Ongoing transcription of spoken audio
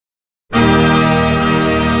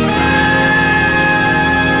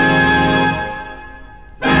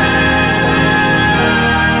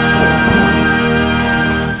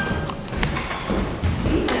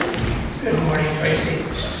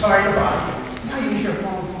to use your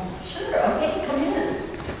phone? Sure, okay, come in.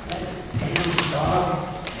 Damn dog.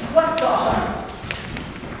 What dog?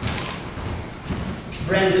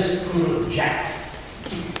 Brenda's poodle, Jack.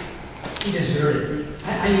 He deserted me. I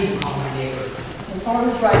need to call my neighbor. The phone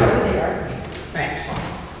is right over there. Thanks.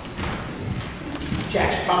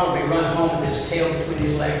 Jack's probably run home with his tail between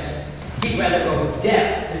his legs. He'd rather go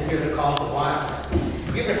deaf than hear the call of the wild.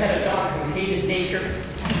 You ever had a dog who hated nature?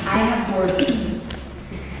 I have horses.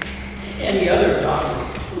 Any other dog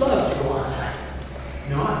would love to go on a hike.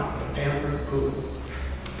 Not a pampered poodle.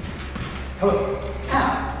 Hello.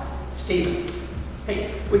 Al. Steve.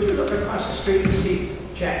 Hey, would you look across the street and see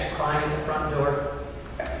Jack's crying at the front door?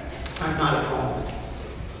 I'm not at home.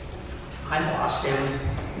 I lost him.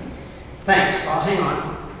 Thanks. I'll hang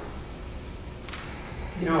on.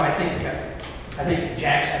 You know, I think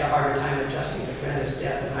Jack's had a harder time adjusting to Brenda's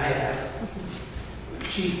death than I have.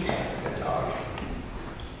 She had the dog.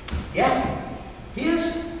 Yeah, he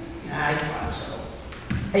is? I thought so.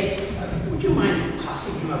 Hey, would you mind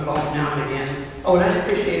tossing him a bone now and again? Oh, and I'd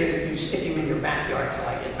appreciate it if you stick him in your backyard till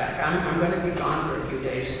I get back. I'm going to be gone for a few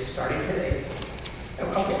days, starting today.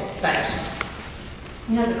 Okay, thanks.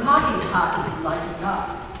 You know, the coffee's hot if you'd like a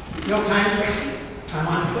cup. No time, Tracy. I'm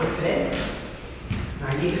on foot today.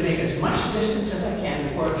 I need to make as much distance as I can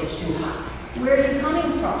before it gets too hot. Where are you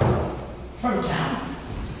coming from? From town.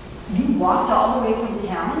 You walked all the way from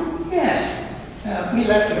town? Yes. We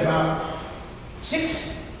left at about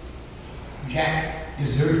 6. Jack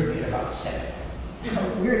deserted me at about 7.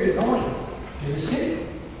 Where are you going? To the city.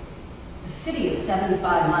 The city is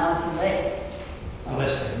 75 miles away.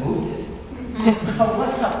 Unless they moved it. Oh,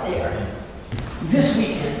 what's up there? This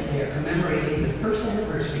weekend, they are commemorating the first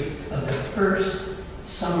anniversary of the first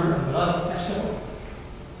Summer of Love Festival.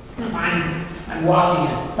 I'm walking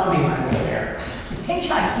and thumbing my way there.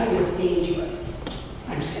 Hitchhiking is dangerous.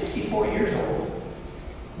 I'm 64 years old,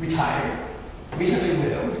 retired, recently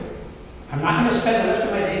widowed. I'm not going to spend the rest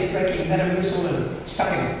of my days drinking Metamucil and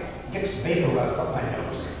stuffing Vicks vapor rub up my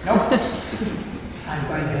nose. Nope. I'm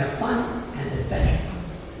going to have fun and adventure.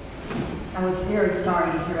 I was very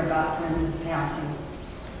sorry to hear about Brenda's passing.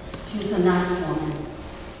 She was a nice woman.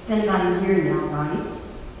 It's been about a year now, right?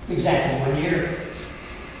 Exactly 1 year.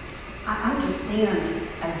 I understand.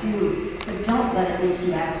 I do. But don't let it make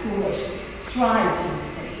you act foolish. Drive to the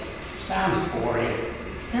city. Sounds boring.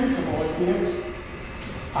 It's sensible, isn't it?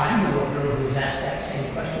 I know a girl who was asked that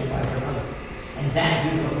same question by her mother. And that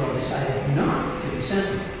beautiful girl decided not to be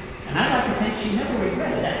sensible. And I'd like to think she never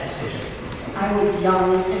regretted that decision. I was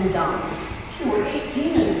young and dumb. You were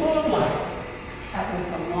 18 and full of life. That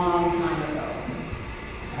was a long time ago.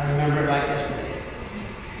 I remember it like yesterday.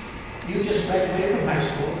 You just graduated from high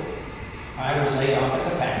school. I was laid off at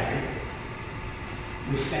the factory.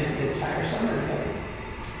 We spent the entire summer together.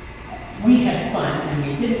 We had fun and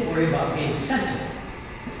we didn't worry about being sensitive.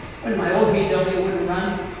 When my old VW wouldn't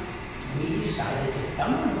run, we decided to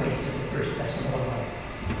thumb our way to the first festival of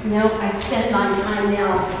life. No, I spend my time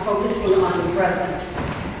now focusing on the present,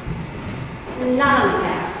 not on the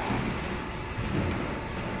past.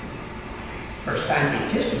 First time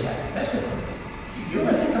we kissed was at the festival. Did you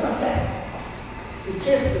ever think about that? We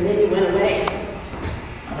kissed and then you went away.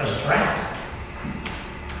 I was drafted.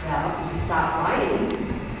 Well, you stopped writing.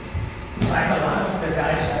 Like a lot of other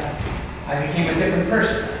guys, I became a different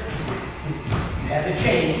person. You had to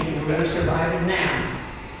change if you were going to survive it now.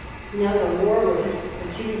 You know, the war was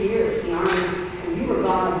for 2 years, the Army, and you were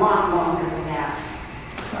gone a lot longer than that.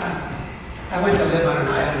 I went to live on an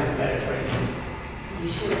island in the Mediterranean. You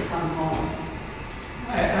should have come home.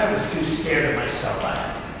 I was too scared of myself.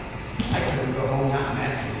 I couldn't go home not in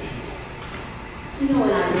that condition. You know,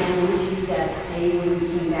 when I ran into you that day when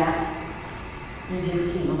you came back, it did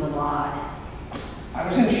seem a little odd. I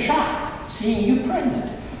was in shock seeing you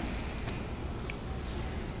pregnant.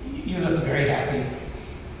 You looked very happy.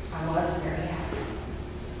 I was very happy.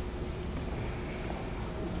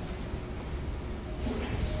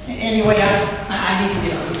 Anyway, I need to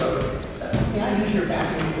get on the road. May I use your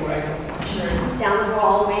bathroom before I go? Sure. Down the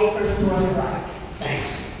hallway, first door on the right.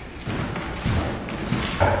 Thanks.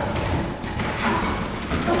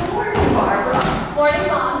 Good morning, Barbara. Morning,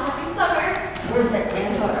 Mom. Happy summer. Where's that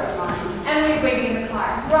granddaughter of mine? Emily's waiting in the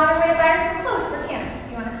car. We're on our way to buy her some clothes for camp.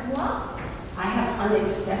 Do you want to come along? I have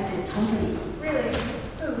unexpected company. Really?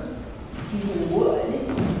 Who? Stephen Wood.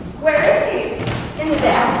 Where is he? In the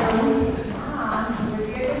bathroom. Mom, you're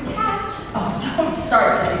a good catch. Oh, don't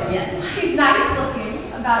start that again. He's nice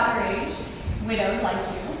looking, about your age, widowed like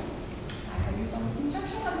you. I could use some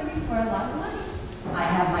construction company for a lot of money. I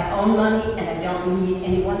have my own money and I don't need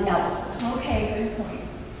anyone else's. Okay, good point.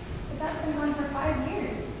 But that's been going for 5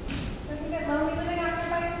 years. Doesn't he get lonely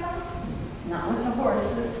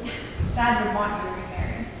Dad would want you to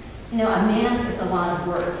remarry. You know, a man is a lot of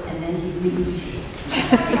work, and then he leaves you. He's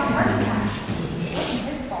having a heart attack. It wasn't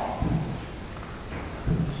his fault.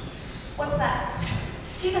 What's that?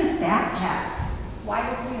 Stephen's backpack. Why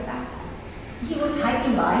does he need a backpack? He was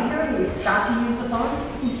hiking by here, and he stopped to use the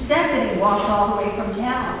phone. He said that he walked all the way from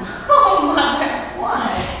town. Oh, Mother.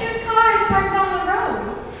 What? His car is parked on the road.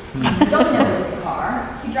 You don't know his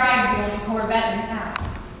car. He drives the only Corvette in town.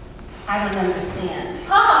 I don't understand.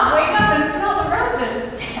 Mom, wake up and smell the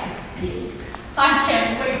roses. Happy. I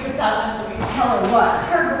can't wait to tell Emily. Tell her what?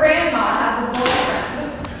 Her grandma has a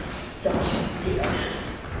boyfriend. Don't you dare.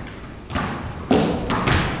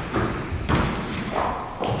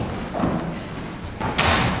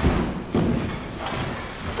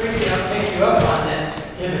 Tracy, I'll take you up on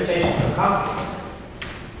that invitation for coffee.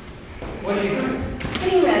 What are you doing?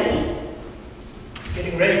 Getting ready.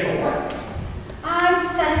 Getting ready for what? I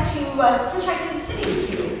decided to hitchhike to the city with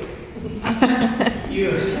you. You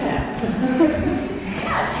have.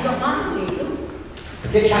 Yes, you don't mind, do you?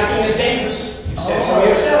 Hitchhiking is dangerous. You said so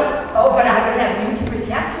yourself. Oh, but I would have you to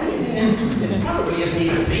protect me. It probably isn't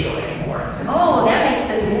even legal anymore. Oh, that makes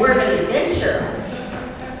it more of an adventure.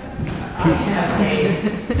 I have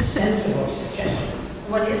a sensible suggestion.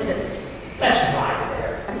 What is it? Let's drive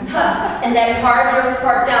there. And that car of yours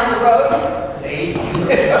parked down the road? They do.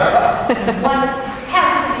 One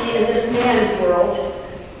has to be in this man's world.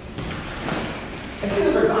 Have you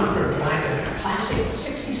ever gone for a drive in a classic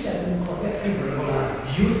 67 Corvette convertible on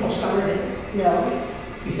a beautiful summer day? No,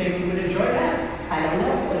 You think you would enjoy that? I don't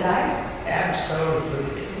know. Would I?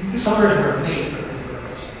 Absolutely. Summers were made for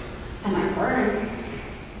convertibles. I might burn.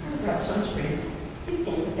 I've got sunscreen. You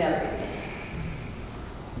think of everything.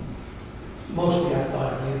 Mostly I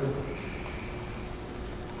thought of you.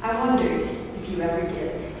 I wondered if you ever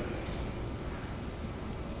did.